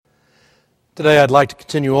Today I'd like to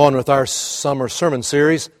continue on with our summer sermon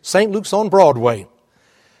series, St. Luke's on Broadway.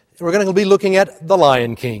 We're going to be looking at The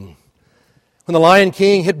Lion King. When The Lion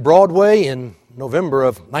King hit Broadway in November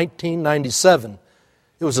of 1997,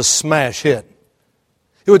 it was a smash hit.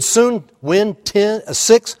 It would soon win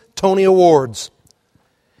 6 Tony Awards.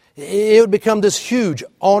 It would become this huge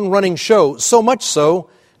on-running show, so much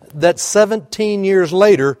so that 17 years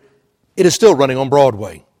later, it is still running on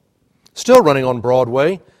Broadway. Still running on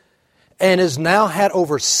Broadway, and has now had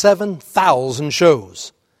over 7,000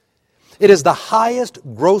 shows. It is the highest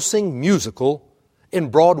grossing musical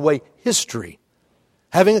in Broadway history,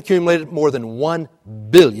 having accumulated more than $1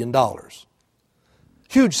 billion.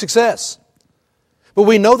 Huge success. But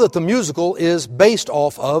we know that the musical is based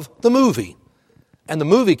off of the movie, and the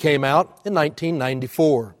movie came out in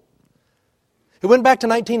 1994. It went back to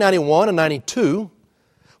 1991 and 92,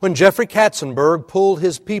 when Jeffrey Katzenberg pulled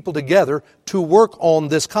his people together to work on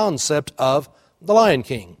this concept of The Lion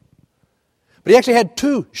King. But he actually had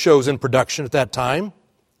 2 shows in production at that time.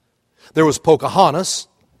 There was Pocahontas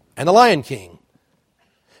and The Lion King.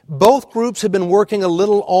 Both groups had been working a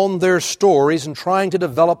little on their stories and trying to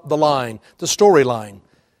develop the storyline.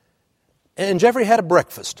 And Jeffrey had a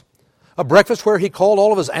breakfast where he called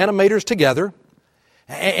all of his animators together,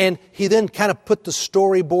 and he then kind of put the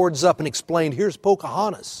storyboards up and explained, here's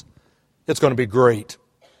Pocahontas. It's going to be great.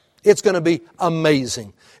 It's going to be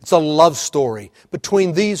amazing. It's a love story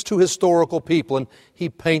between these 2 historical people, and he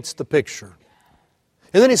paints the picture.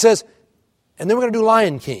 And then he says, and then we're going to do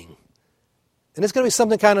Lion King. And it's going to be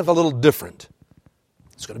something kind of a little different.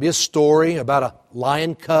 It's going to be a story about a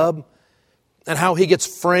lion cub and how he gets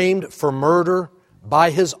framed for murder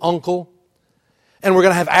by his uncle. And we're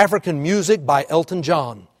going to have African music by Elton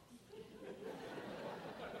John.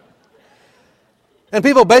 And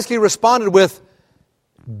people basically responded with,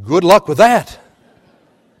 good luck with that.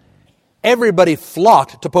 Everybody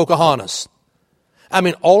flocked to Pocahontas. I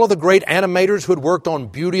mean, all of the great animators who had worked on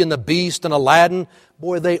Beauty and the Beast and Aladdin,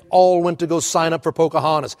 boy, they all went to go sign up for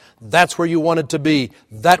Pocahontas. That's where you wanted to be.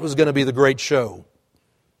 That was going to be the great show.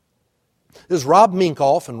 It was Rob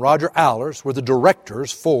Minkoff and Roger Allers were the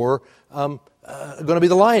directors for going to be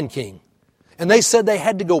The Lion King. And they said they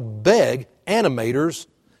had to go beg animators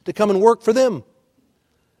to come and work for them.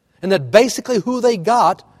 And that basically who they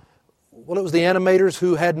got, well, it was the animators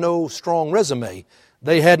who had no strong resume.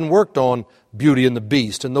 They hadn't worked on Beauty and the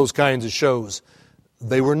Beast and those kinds of shows.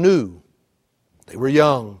 They were new. They were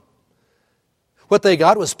young. What they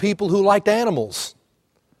got was people who liked animals.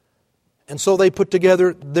 And so they put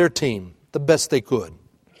together their team the best they could.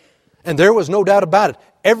 And there was no doubt about it.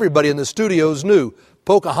 Everybody in the studios knew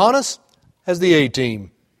Pocahontas has the A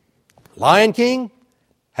team. Lion King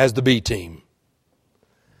has the B team.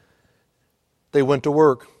 They went to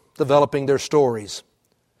work developing their stories.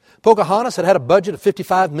 Pocahontas had a budget of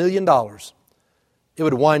 $55 million. It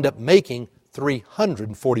would wind up making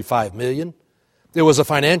 $345 million. It was a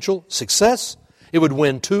financial success. It would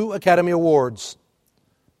win 2 Academy Awards.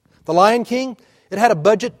 The Lion King, it had a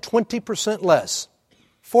budget 20% less,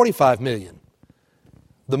 $45 million.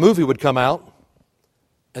 The movie would come out,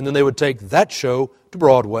 and then they would take that show to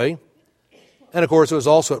Broadway. And of course, it was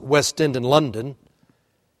also at West End in London.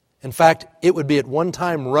 In fact, it would be at one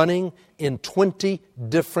time running in 20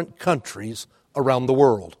 different countries around the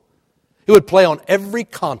world. It would play on every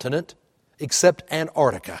continent except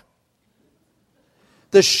Antarctica.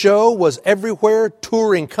 The show was everywhere,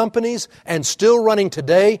 touring companies, and still running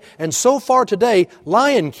today. And so far today,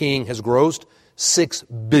 Lion King has grossed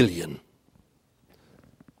 $6 billion.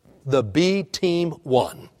 The B team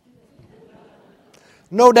won.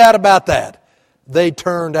 No doubt about that. They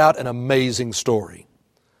turned out an amazing story.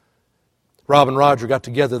 Rob and Roger got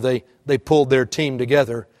together. They pulled their team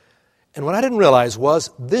together. And what I didn't realize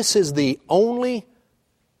was this is the only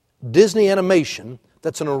Disney animation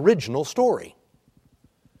that's an original story.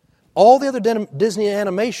 All the other Disney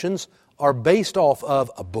animations are based off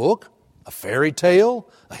of a book, a fairy tale,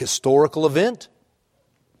 a historical event.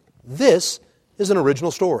 This is an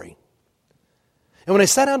original story. And when they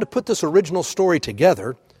sat down to put this original story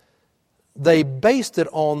together, they based it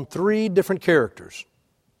on 3 different characters.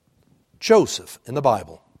 Joseph in the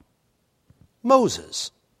Bible,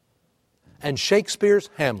 Moses, and Shakespeare's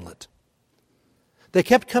Hamlet. They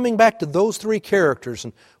kept coming back to those 3 characters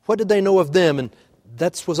and what did they know of them, and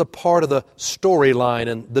that was a part of the storyline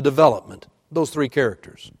and the development, those 3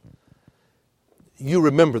 characters. You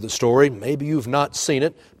remember the story. Maybe you've not seen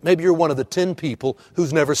it. Maybe you're one of the 10 people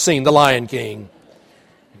who's never seen The Lion King.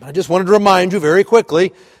 But I just wanted to remind you very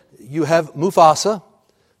quickly, you have Mufasa,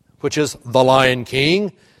 which is the Lion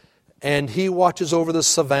King, and he watches over the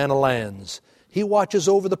savannah lands. He watches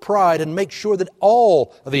over the pride and makes sure that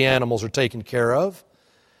all of the animals are taken care of.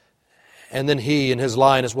 And then he and his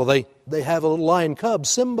lioness, well, they have a little lion cub,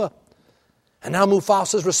 Simba. And now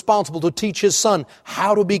Mufasa is responsible to teach his son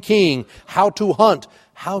how to be king, how to hunt,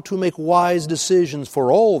 how to make wise decisions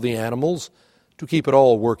for all the animals to keep it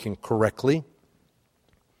all working correctly.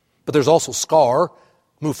 But there's also Scar,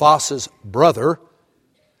 Mufasa's brother,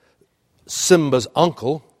 Simba's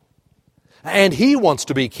uncle. And he wants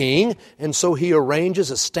to be king, and so he arranges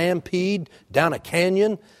a stampede down a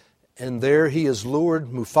canyon, and there he has lured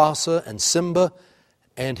Mufasa and Simba,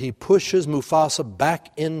 and he pushes Mufasa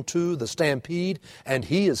back into the stampede, and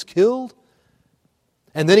he is killed.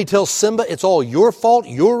 And then he tells Simba, it's all your fault,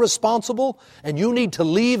 you're responsible, and you need to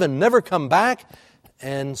leave and never come back.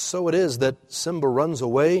 And so it is that Simba runs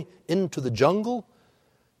away into the jungle,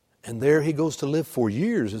 and there he goes to live for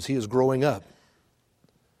years as he is growing up.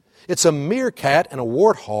 It's a meerkat and a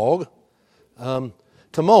warthog,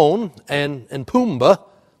 Timon and Pumbaa,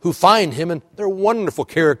 who find him, and they're wonderful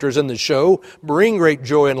characters in the show, bring great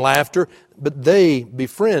joy and laughter, but they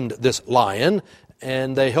befriend this lion,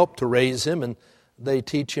 and they help to raise him, and they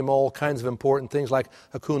teach him all kinds of important things like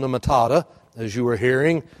Hakuna Matata, as you were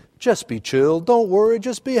hearing. Just be chill, don't worry,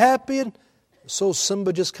 just be happy. And so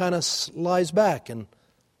Simba just kind of lies back and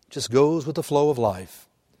just goes with the flow of life.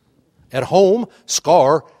 At home,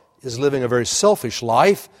 Scar is living a very selfish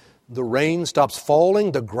life. The rain stops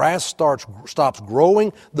falling, the grass stops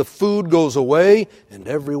growing, the food goes away, and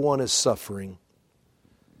everyone is suffering.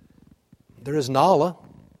 There is Nala,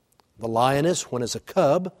 the lioness, when as a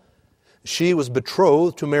cub. She was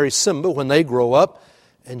betrothed to marry Simba when they grow up,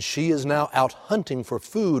 and she is now out hunting for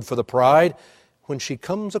food for the pride when she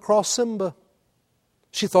comes across Simba.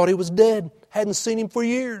 She thought he was dead, hadn't seen him for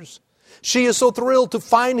years. She is so thrilled to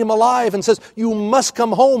find him alive and says, you must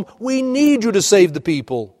come home. We need you to save the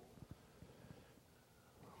people.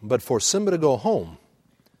 But for Simba to go home,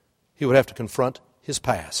 he would have to confront his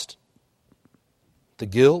past. The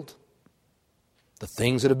guilt, the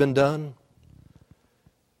things that have been done.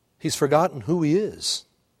 He's forgotten who he is.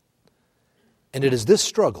 And it is this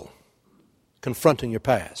struggle, confronting your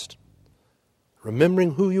past,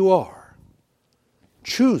 remembering who you are,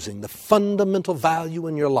 choosing the fundamental value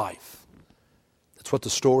in your life. That's what the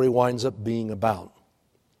story winds up being about.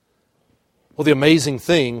 Well, the amazing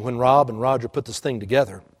thing, when Rob and Roger put this thing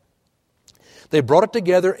together, they brought it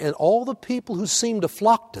together, and all the people who seemed to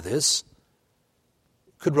flock to this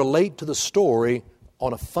could relate to the story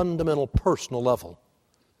on a fundamental personal level.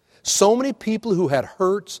 So many people who had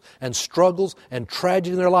hurts and struggles and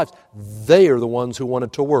tragedy in their lives, they are the ones who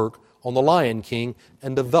wanted to work on The Lion King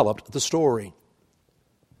and developed the story.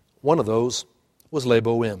 One of those was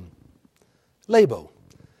Lebo M. Lebo.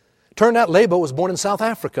 Turned out Lebo was born in South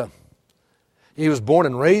Africa. He was born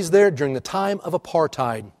and raised there during the time of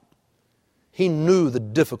apartheid. He knew the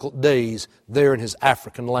difficult days there in his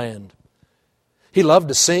African land. He loved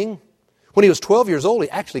to sing. When he was 12 years old, he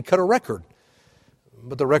actually cut a record.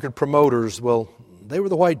 But the record promoters, well, they were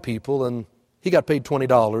the white people, and he got paid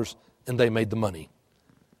 $20, and they made the money.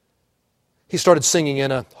 He started singing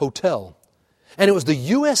in a hotel. And it was the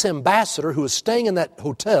U.S. ambassador who was staying in that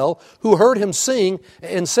hotel who heard him sing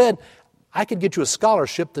and said, I could get you a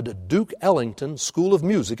scholarship to the Duke Ellington School of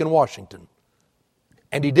Music in Washington.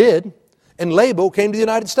 And he did. And Lebo came to the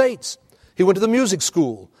United States. He went to the music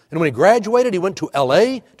school. And when he graduated, he went to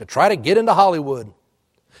L.A. to try to get into Hollywood.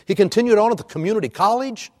 He continued on at the community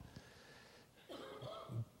college.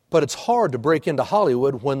 But it's hard to break into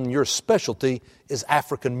Hollywood when your specialty is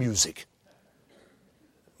African music.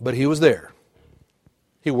 But he was there.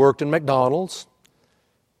 He worked in McDonald's.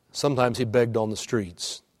 Sometimes he begged on the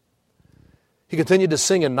streets. He continued to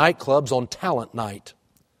sing in nightclubs on talent night.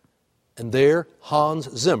 And there, Hans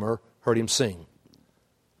Zimmer heard him sing.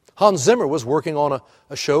 Hans Zimmer was working on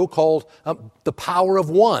a show called The Power of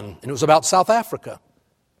One, and it was about South Africa.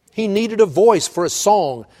 He needed a voice for a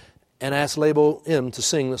song and asked Lebo M to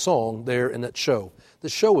sing the song there in that show. The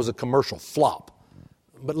show was a commercial flop,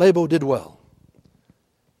 but Lebo did well.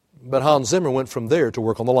 But Hans Zimmer went from there to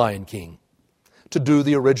work on The Lion King, to do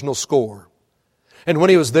the original score. And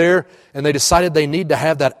when he was there, and they decided they need to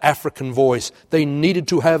have that African voice, they needed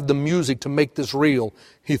to have the music to make this real,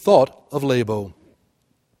 he thought of Lebo.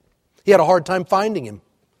 He had a hard time finding him.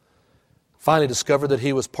 Finally discovered that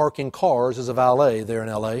he was parking cars as a valet there in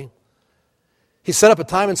L.A. He set up a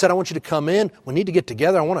time and said, I want you to come in. We need to get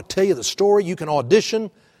together. I want to tell you the story. You can audition.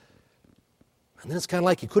 And then it's kind of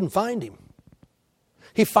like you couldn't find him.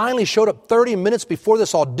 He finally showed up 30 minutes before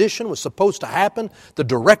this audition was supposed to happen. The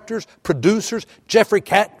directors, producers, Jeffrey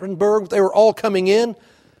Katzenberg, they were all coming in.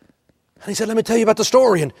 And he said, let me tell you about the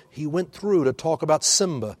story. And he went through to talk about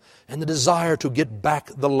Simba and the desire to get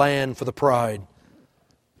back the land for the pride.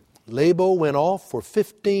 Lebo went off for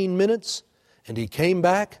 15 minutes and he came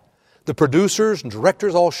back. The producers and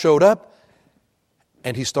directors all showed up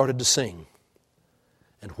and he started to sing.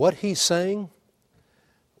 And what he sang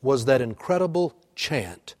was that incredible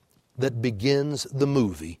chant that begins the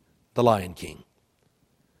movie, The Lion King.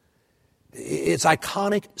 It's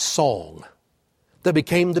iconic song that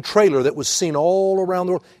became the trailer that was seen all around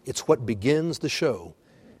the world. It's what begins the show.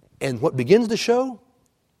 And what begins the show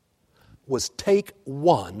was take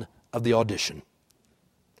one of the audition.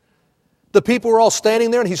 The people were all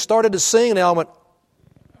standing there and he started to sing and they all went,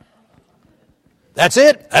 that's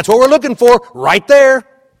it. That's what we're looking for right there.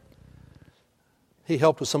 He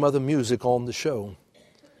helped with some other music on the show.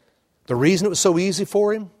 The reason it was so easy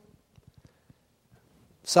for him,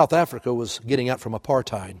 South Africa was getting out from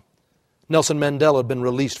apartheid. Nelson Mandela had been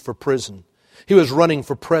released for prison. He was running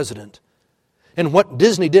for president. And what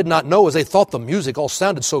Disney did not know is they thought the music all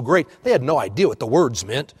sounded so great, they had no idea what the words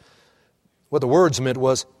meant. What the words meant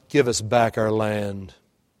was, give us back our land.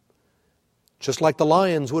 Just like the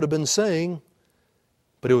Lions would have been saying,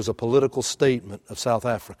 but it was a political statement of South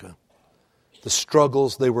Africa. The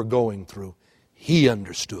struggles they were going through, he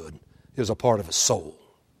understood. It was a part of his soul.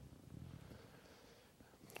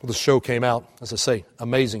 Well, the show came out, as I say,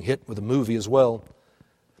 amazing hit with the movie as well.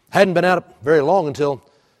 Hadn't been out very long until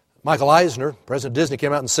Michael Eisner, President of Disney,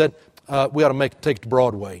 came out and said, we ought to take it to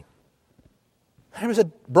Broadway. And I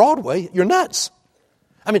said, Broadway? You're nuts.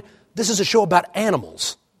 I mean, this is a show about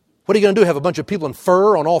animals. What are you going to do, have a bunch of people in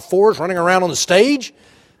fur on all fours running around on the stage?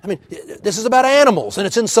 I mean, this is about animals, and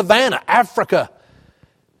it's in Savannah, Africa.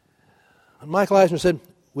 And Michael Eisner said,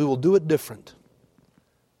 we will do it different.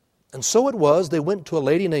 And so it was, they went to a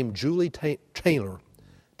lady named Julie Tainor.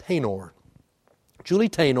 Julie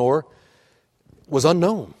Tainor was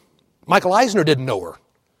unknown. Michael Eisner didn't know her.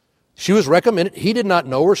 She was recommended. He did not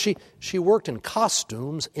know her. She worked in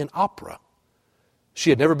costumes in opera. She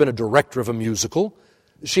had never been a director of a musical.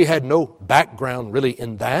 She had no background really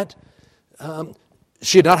in that.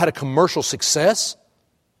 She had not had a commercial success.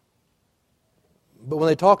 But when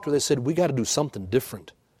they talked to her, they said, we got to do something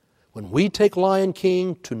different. When we take Lion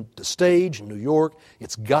King to the stage in New York,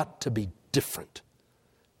 it's got to be different.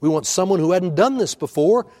 We want someone who hadn't done this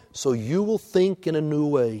before, so you will think in a new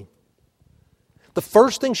way. The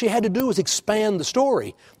first thing she had to do was expand the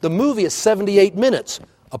story. The movie is 78 minutes.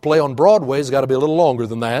 A play on Broadway has got to be a little longer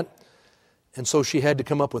than that. And so she had to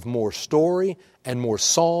come up with more story and more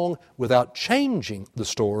song without changing the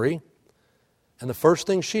story. And the first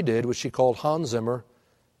thing she did was she called Hans Zimmer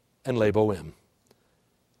and Lebo in.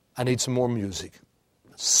 I need some more music.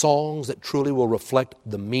 Songs that truly will reflect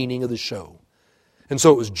the meaning of the show. And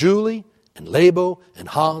so it was Julie and Lebo and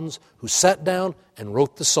Hans who sat down and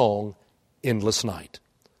wrote the song Endless Night.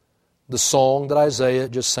 The song that Isaiah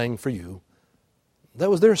just sang for you, that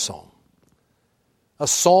was their song. A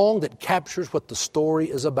song that captures what the story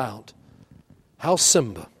is about. How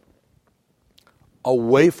Simba,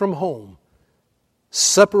 away from home,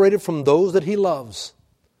 separated from those that he loves,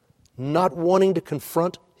 not wanting to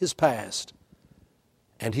confront his past,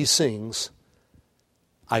 and he sings,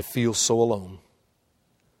 I feel so alone.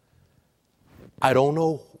 I don't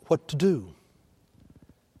know what to do.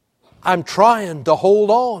 I'm trying to hold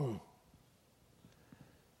on.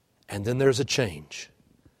 And then there's a change.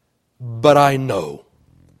 But I know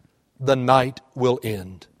the night will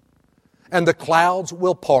end, and the clouds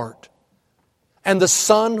will part, and the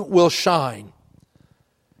sun will shine,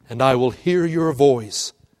 and I will hear your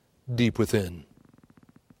voice deep within.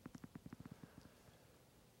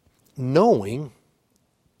 Knowing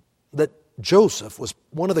that Joseph was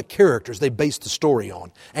one of the characters they based the story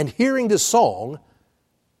on, and hearing this song,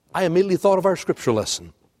 I immediately thought of our scripture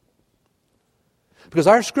lesson. Because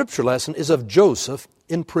our scripture lesson is of Joseph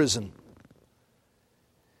in prison.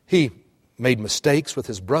 He made mistakes with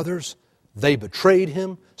his brothers. They betrayed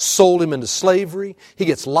him, sold him into slavery. He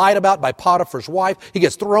gets lied about by Potiphar's wife. He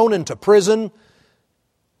gets thrown into prison.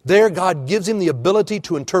 There, God gives him the ability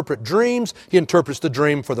to interpret dreams. He interprets the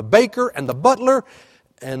dream for the baker and the butler.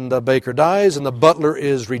 And the baker dies, and the butler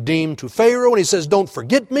is redeemed to Pharaoh. And he says, don't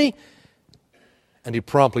forget me. And he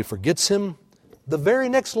promptly forgets him. The very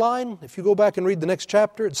next line, if you go back and read the next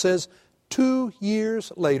chapter, it says, 2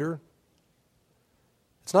 years later.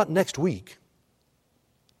 It's not next week.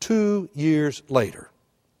 2 years later.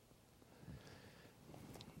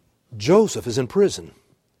 Joseph is in prison.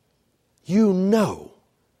 You know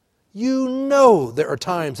there are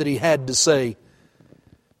times that he had to say,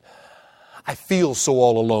 I feel so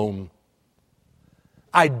all alone.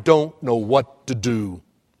 I don't know what to do.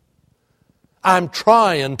 I'm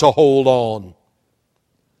trying to hold on.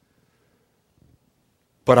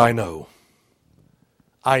 But I know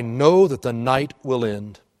that the night will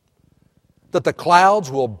end, that the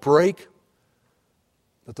clouds will break,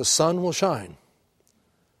 that the sun will shine,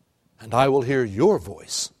 and I will hear your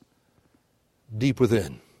voice deep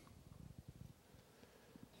within.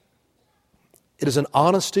 It is an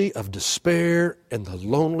honesty of despair and the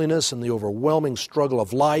loneliness and the overwhelming struggle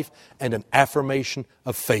of life and an affirmation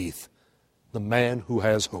of faith, the man who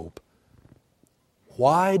has hope.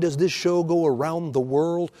 Why does this show go around the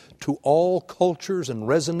world to all cultures and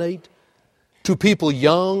resonate? To people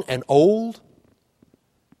young and old?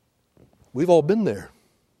 We've all been there.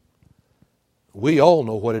 We all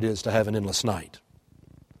know what it is to have an endless night.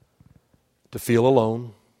 To feel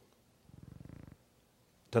alone.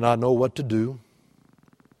 To not know what to do.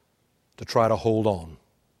 To try to hold on.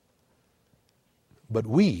 But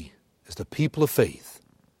we, as the people of faith,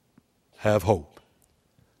 have hope.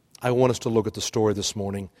 I want us to look at the story this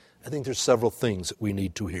morning. I think there's several things that we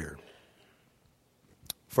need to hear.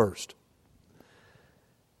 First,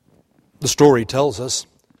 the story tells us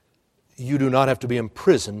you do not have to be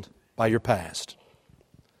imprisoned by your past.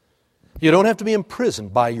 You don't have to be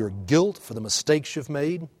imprisoned by your guilt for the mistakes you've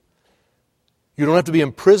made. You don't have to be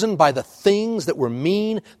imprisoned by the things that were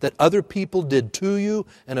mean that other people did to you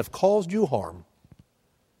and have caused you harm.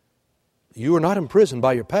 You are not imprisoned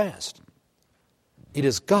by your past. It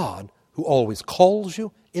is God who always calls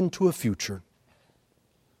you into a future.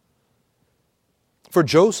 For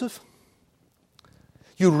Joseph,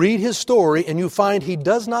 you read his story and you find he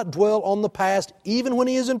does not dwell on the past even when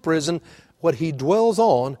he is in prison. What he dwells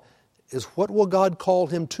on is what will God call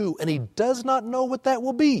him to, and he does not know what that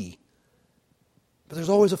will be. But there's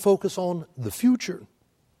always a focus on the future.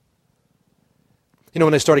 You know,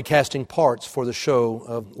 when they started casting parts for the show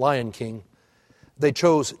of Lion King, they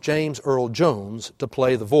chose James Earl Jones to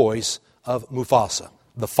play the voice of Mufasa,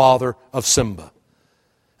 the father of Simba.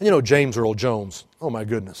 And you know, James Earl Jones, oh my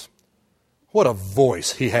goodness, what a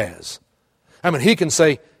voice he has. I mean, he can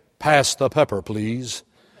say, "Pass the pepper, please."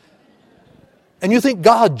 And you think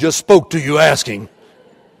God just spoke to you asking.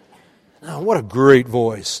 Now, what a great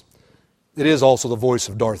voice. It is also the voice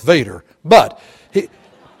of Darth Vader. But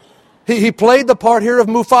he played the part here of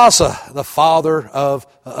Mufasa, the father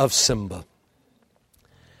of Simba.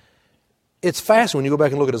 It's fascinating when you go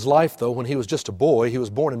back and look at his life, though. When he was just a boy, he was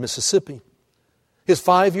born in Mississippi. He was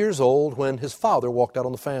 5 years old when his father walked out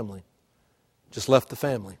on the family, just left the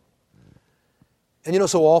family. And you know,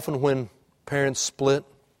 so often when parents split,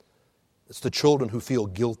 it's the children who feel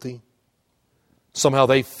guilty. Somehow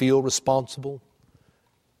they feel responsible.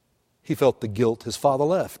 He felt the guilt his father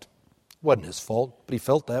left. It wasn't his fault, but he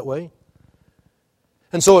felt that way.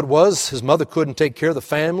 And so it was, his mother couldn't take care of the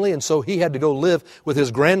family, and so he had to go live with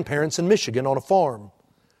his grandparents in Michigan on a farm.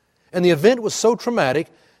 And the event was so traumatic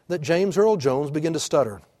that James Earl Jones began to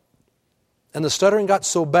stutter. And the stuttering got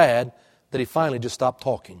so bad that he finally just stopped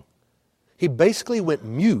talking. He basically went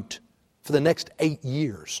mute for the next 8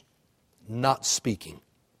 years, not speaking.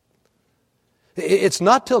 It's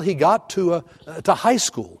not till he got to high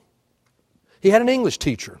school. He had an English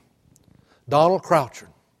teacher, Donald Croucher.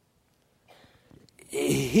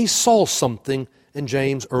 He saw something in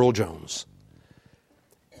James Earl Jones.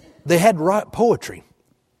 They had poetry.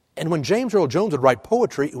 And when James Earl Jones would write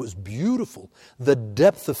poetry, it was beautiful. The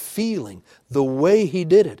depth of feeling, the way he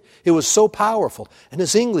did it. It was so powerful. And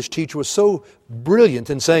his English teacher was so brilliant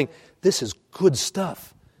in saying, "This is good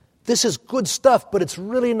stuff. This is good stuff, but it's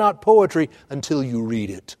really not poetry until you read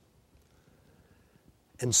it."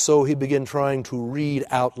 And so he began trying to read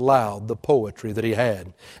out loud the poetry that he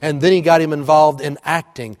had. And then he got him involved in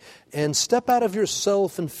acting. And step out of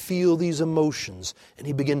yourself and feel these emotions. And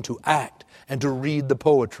he began to act and to read the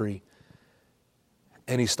poetry.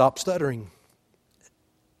 And he stopped stuttering.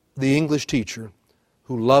 The English teacher,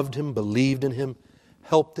 who loved him, believed in him,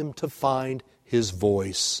 helped him to find his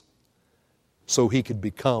voice so he could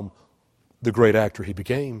become the great actor he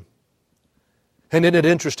became. And isn't it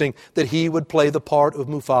interesting that he would play the part of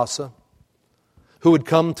Mufasa, who would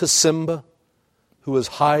come to Simba, who was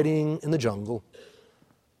hiding in the jungle,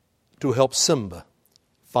 to help Simba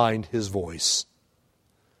find his voice.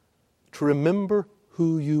 To remember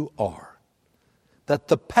who you are. That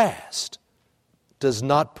the past does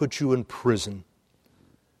not put you in prison.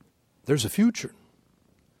 There's a future.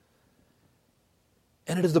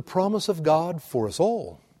 And it is the promise of God for us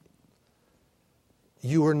all.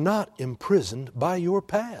 You are not imprisoned by your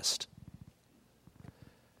past.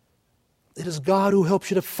 It is God who helps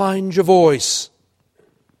you to find your voice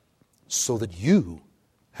so that you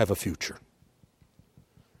have a future.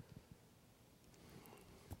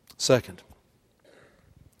 Second,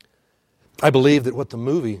 I believe that what the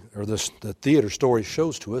movie or the theater story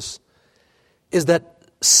shows to us is that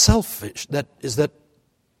that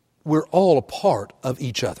we're all a part of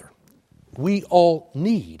each other. We all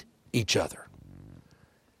need each other.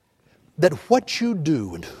 That what you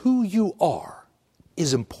do and who you are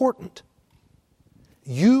is important.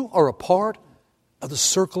 You are a part of the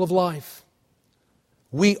circle of life.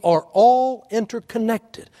 We are all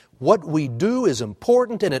interconnected. What we do is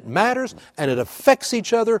important and it matters and it affects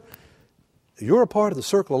each other. You're a part of the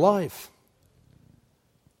circle of life.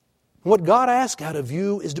 What God asks out of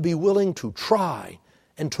you is to be willing to try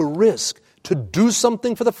and to risk, to do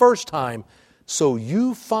something for the first time so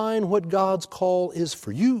you find what God's call is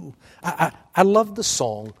for you. I love the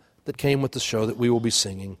song that came with the show that we will be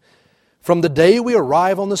singing. From the day we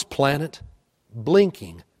arrive on this planet,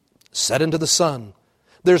 blinking, set into the sun,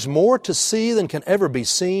 there's more to see than can ever be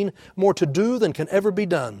seen, more to do than can ever be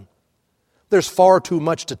done. There's far too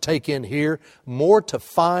much to take in here, more to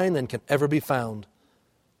find than can ever be found.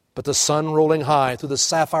 But the sun rolling high through the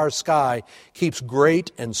sapphire sky keeps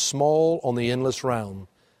great and small on the endless round.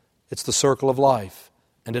 It's the circle of life,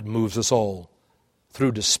 and it moves us all.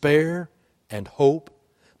 Through despair and hope,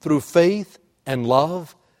 through faith and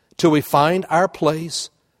love, till we find our place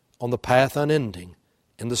on the path unending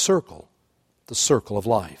in the circle of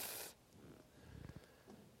life.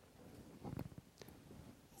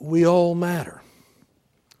 We all matter.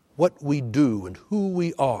 What we do and who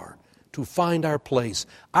we are to find our place.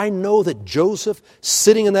 I know that Joseph,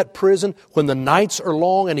 sitting in that prison when the nights are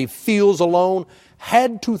long and he feels alone,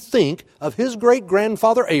 had to think of his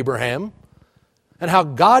great-grandfather Abraham and how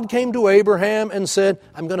God came to Abraham and said,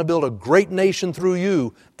 I'm going to build a great nation through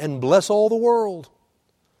you and bless all the world.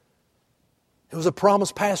 It was a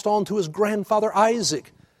promise passed on to his grandfather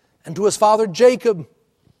Isaac and to his father Jacob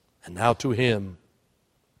and now to him.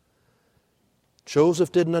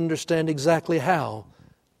 Joseph didn't understand exactly how,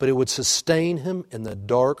 but it would sustain him in the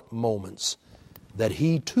dark moments that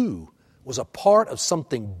he too was a part of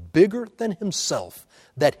something bigger than himself,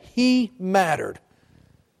 that he mattered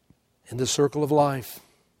in the circle of life.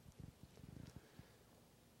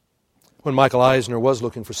 When Michael Eisner was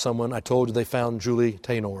looking for someone, I told you they found Julie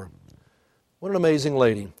Taymor. What an amazing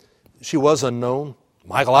lady. She was unknown.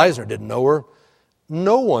 Michael Eisner didn't know her.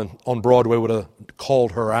 No one on Broadway would have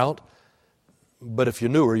called her out. But if you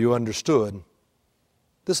knew her, you understood.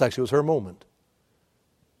 This actually was her moment.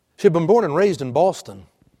 She had been born and raised in Boston.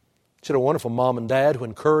 She had a wonderful mom and dad who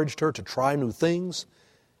encouraged her to try new things.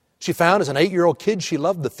 She found as an 8-year-old kid she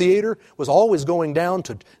loved the theater, was always going down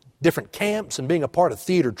to different camps and being a part of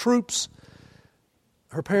theater troupes.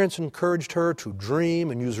 Her parents encouraged her to dream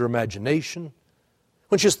and use her imagination.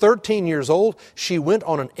 When she was 13 years old, she went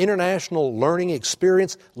on an international learning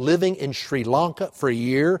experience living in Sri Lanka for a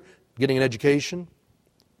year, getting an education.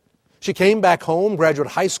 She came back home,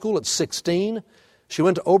 graduated high school at 16. She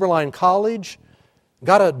went to Oberlin College,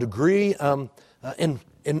 got a degree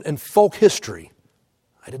in folk history.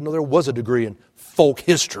 I didn't know there was a degree in folk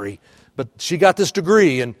history, but she got this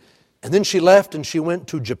degree, and then she left and she went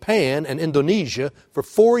to Japan and Indonesia for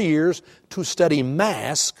 4 years to study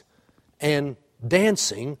mask and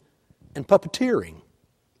dancing and puppeteering.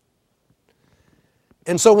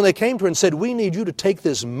 And so when they came to her and said, we need you to take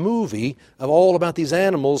this movie of all about these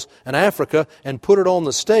animals in Africa and put it on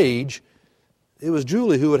the stage, it was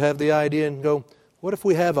Julie who would have the idea and go, what if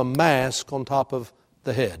we have a mask on top of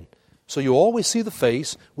the head? So you always see the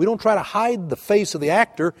face. We don't try to hide the face of the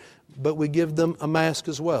actor, but we give them a mask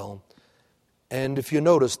as well. And if you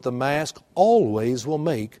notice, the mask always will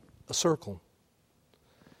make a circle.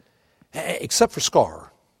 Except for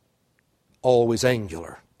Scar, always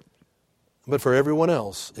angular. But for everyone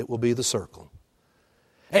else, it will be the circle.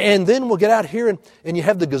 And then we'll get out here and you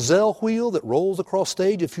have the gazelle wheel that rolls across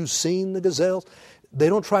stage. If you've seen the gazelles, they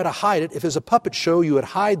don't try to hide it. If it's a puppet show, you would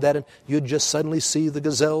hide that and you'd just suddenly see the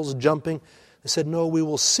gazelles jumping. They said, no, we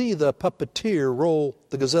will see the puppeteer roll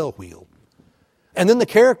the gazelle wheel. And then the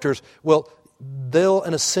characters, well, they'll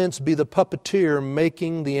in a sense be the puppeteer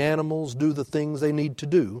making the animals do the things they need to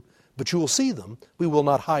do. But you will see them. We will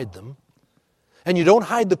not hide them. And you don't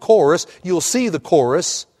hide the chorus, you'll see the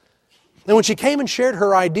chorus. And when she came and shared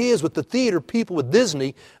her ideas with the theater people with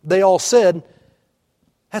Disney, they all said,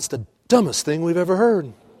 that's the dumbest thing we've ever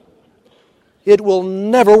heard. It will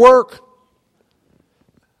never work.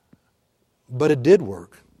 But it did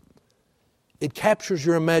work. It captures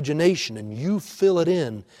your imagination and you fill it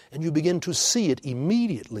in and you begin to see it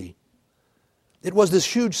immediately. It was this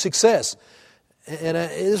huge success. And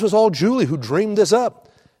this was all Julie who dreamed this up.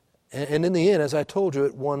 And in the end, as I told you,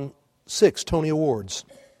 it won 6 Tony Awards.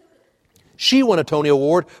 She won a Tony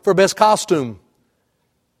Award for Best Costume.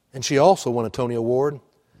 And she also won a Tony Award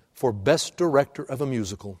for Best Director of a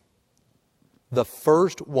Musical. The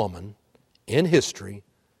first woman in history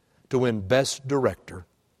to win Best Director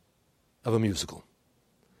of a Musical.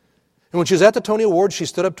 And when she was at the Tony Awards, she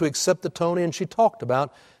stood up to accept the Tony, and she talked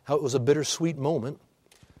about how it was a bittersweet moment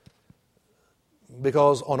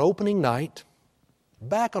because on opening night,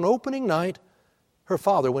 back on opening night, her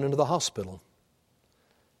father went into the hospital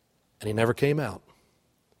and he never came out.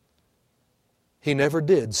 He never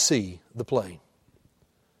did see the play.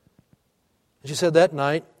 And she said that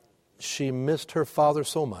night she missed her father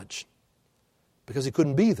so much because he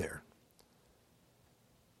couldn't be there.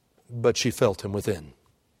 But she felt him within.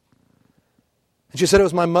 And she said it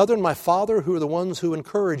was my mother and my father who were the ones who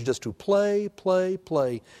encouraged us to play,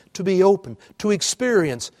 to be open, to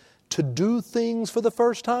experience, to do things for the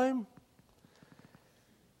first time.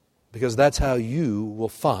 Because that's how you will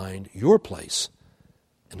find your place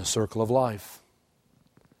in the circle of life.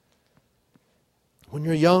 When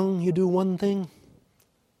you're young, you do one thing.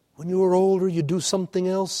 When you are older, you do something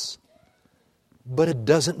else. But it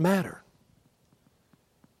doesn't matter.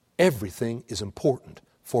 Everything is important,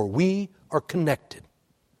 for we are connected.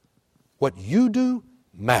 What you do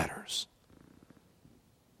matters.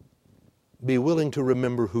 Be willing to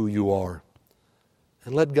remember who you are,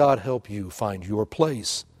 and let God help you find your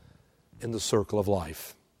place in the circle of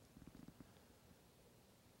life.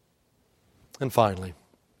 And finally,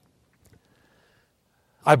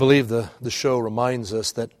 I believe the show reminds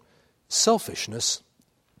us that selfishness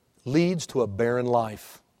leads to a barren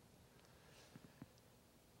life.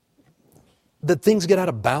 That things get out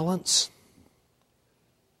of balance,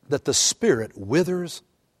 that the spirit withers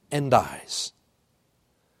and dies.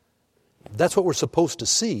 That's what we're supposed to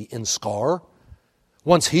see in Scar.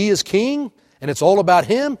 Once he is king and it's all about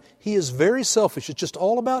him, he is very selfish. It's just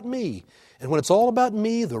all about me. And when it's all about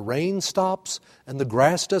me, the rain stops and the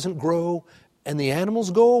grass doesn't grow and the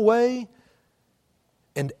animals go away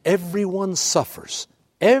and everyone suffers.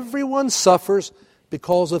 Everyone suffers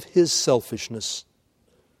because of his selfishness.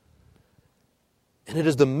 And it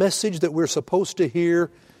is the message that we're supposed to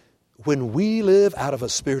hear. When we live out of a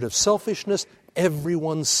spirit of selfishness,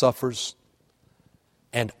 everyone suffers.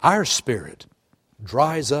 And our spirit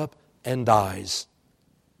dries up and dies.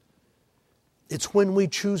 It's when we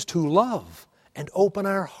choose to love and open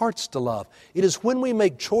our hearts to love. It is when we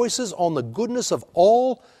make choices on the goodness of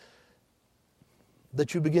all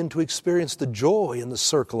that you begin to experience the joy in the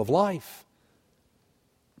circle of life.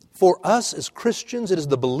 For us as Christians, it is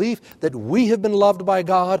the belief that we have been loved by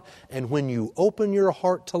God, and when you open your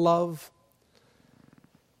heart to love,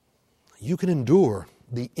 you can endure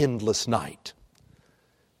the endless night.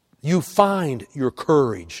 You find your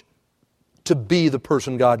courage to be the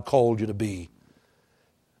person God called you to be.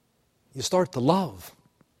 You start to love,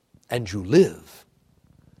 and you live.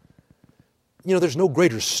 You know, there's no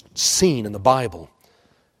greater scene in the Bible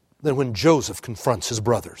than when Joseph confronts his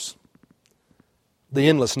brothers. The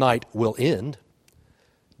endless night will end.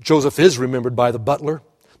 Joseph is remembered by the butler.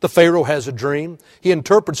 The Pharaoh has a dream. He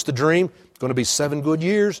interprets the dream. It's going to be 7 good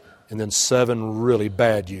years and then 7 really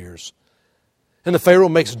bad years. And the Pharaoh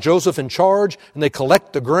makes Joseph in charge, and they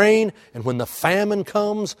collect the grain. And when the famine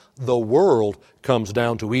comes, the world comes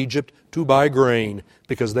down to Egypt to buy grain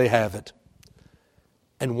because they have it.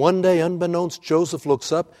 And one day, unbeknownst, Joseph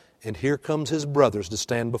looks up, and here comes his brothers to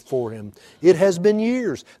stand before him. It has been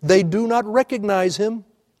years. They do not recognize him.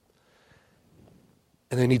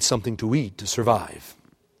 And they need something to eat to survive.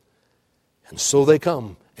 And so they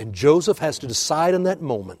come. And Joseph has to decide in that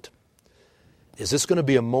moment, is this going to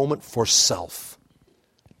be a moment for self?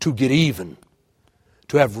 To get even?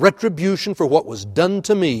 To have retribution for what was done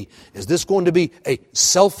to me? Is this going to be a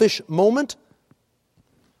selfish moment?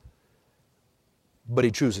 But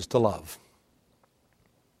he chooses to love.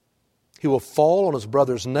 He will fall on his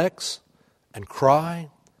brothers' necks and cry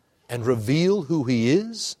and reveal who he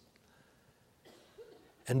is.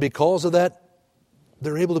 And because of that,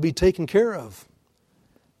 they're able to be taken care of.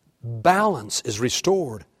 Balance is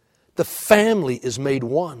restored. The family is made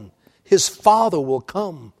one. His father will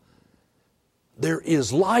come. There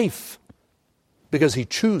is life because he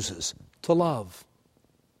chooses to love.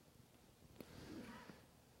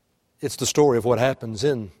 It's the story of what happens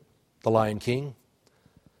in The Lion King,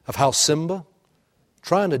 of how Simba,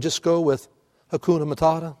 trying to just go with Hakuna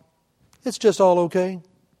Matata, it's just all okay,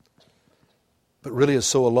 but really is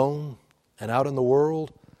so alone and out in the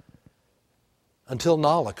world until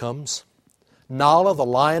Nala comes. Nala, the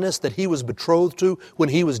lioness that he was betrothed to when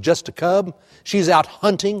he was just a cub, she's out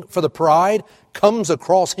hunting for the pride, comes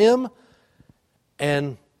across him,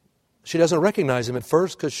 and she doesn't recognize him at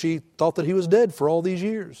first because she thought that he was dead for all these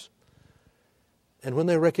years. And when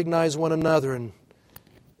they recognize one another and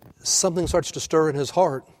something starts to stir in his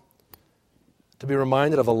heart, to be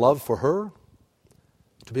reminded of a love for her,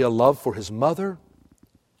 to be a love for his mother,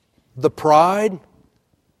 the pride,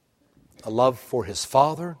 a love for his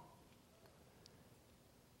father,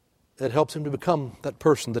 it helps him to become that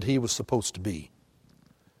person that he was supposed to be.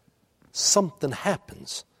 Something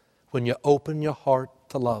happens when you open your heart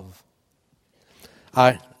to love.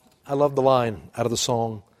 I love the line out of the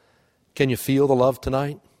song, "Can you feel the love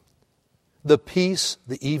tonight? The peace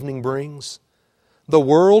the evening brings, the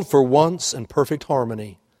world for once in perfect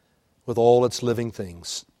harmony with all its living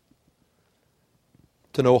things."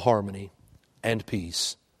 To know harmony and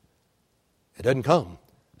peace, it doesn't come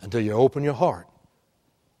until you open your heart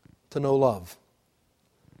to know love.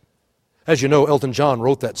 As you know, Elton John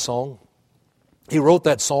wrote that song. He wrote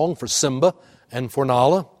that song for Simba and for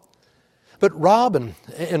Nala. But Rob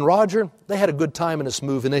and Roger, they had a good time in this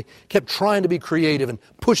movie, and they kept trying to be creative and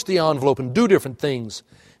push the envelope and do different things.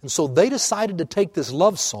 And so they decided to take this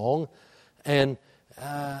love song and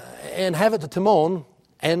have it to Timon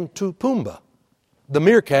and to Pumbaa, the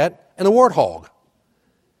meerkat and the warthog,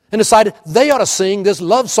 and decided they ought to sing this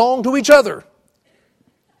love song to each other.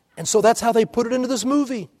 And so that's how they put it into this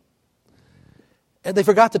movie. And they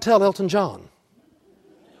forgot to tell Elton John.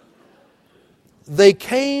 They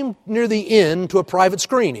came near the end to a private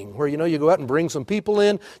screening where, you go out and bring some people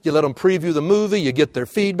in, you let them preview the movie, you get their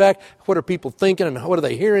feedback, what are people thinking and what are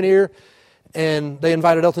they hearing here? And they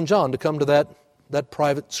invited Elton John to come to that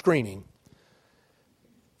private screening.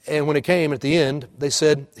 And when it came at the end, they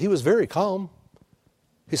said he was very calm.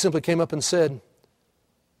 He simply came up and said,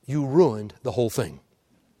 "You ruined the whole thing.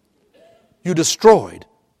 You destroyed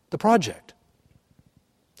the project."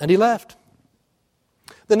 And he left.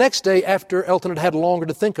 The next day, after Elton had had longer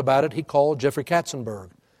to think about it, he called Jeffrey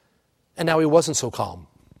Katzenberg. And now he wasn't so calm.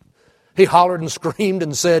 He hollered and screamed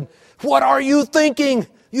and said, "What are you thinking?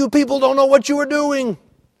 You people don't know what you are doing."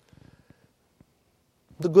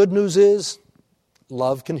 The good news is,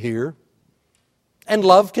 love can hear, and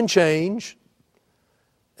love can change.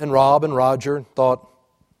 And Rob and Roger thought,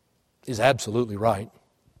 he's absolutely right.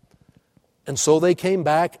 And so they came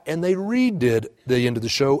back and they redid the end of the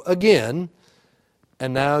show again.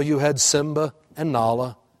 And now you had Simba and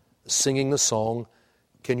Nala singing the song,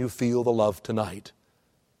 "Can You Feel the Love Tonight?"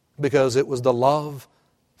 Because it was the love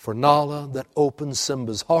for Nala that opened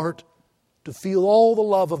Simba's heart to feel all the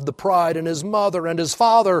love of the pride in his mother and his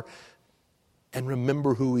father and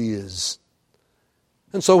remember who he is.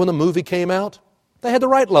 And so when the movie came out, they had the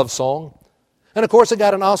right love song. And of course it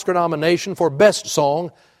got an Oscar nomination for Best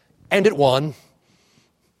Song, and it won.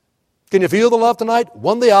 "Can You Feel the Love Tonight?"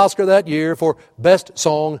 won the Oscar that year for Best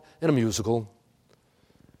Song in a Musical.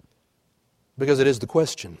 Because it is the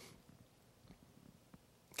question,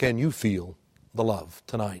 can you feel the love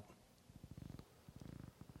tonight?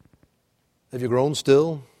 Have you grown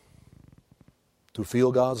still to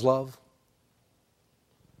feel God's love?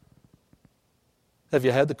 Have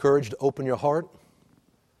you had the courage to open your heart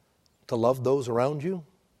to love those around you?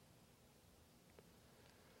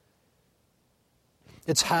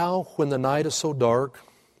 It's how, when the night is so dark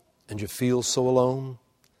and you feel so alone,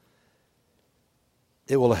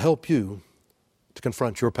 it will help you to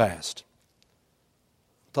confront your past,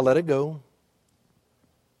 to let it go,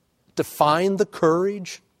 to find the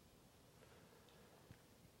courage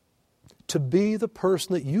to be the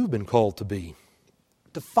person that you've been called to be,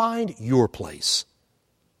 to find your place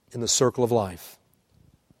in the circle of life.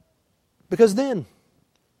 Because then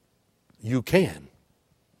you can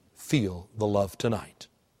feel the love tonight.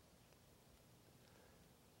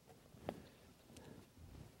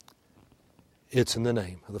 It's in the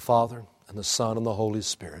name of the Father, and the Son, and the Holy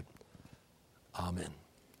Spirit. Amen.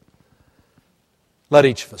 Let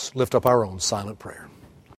each of us lift up our own silent prayer.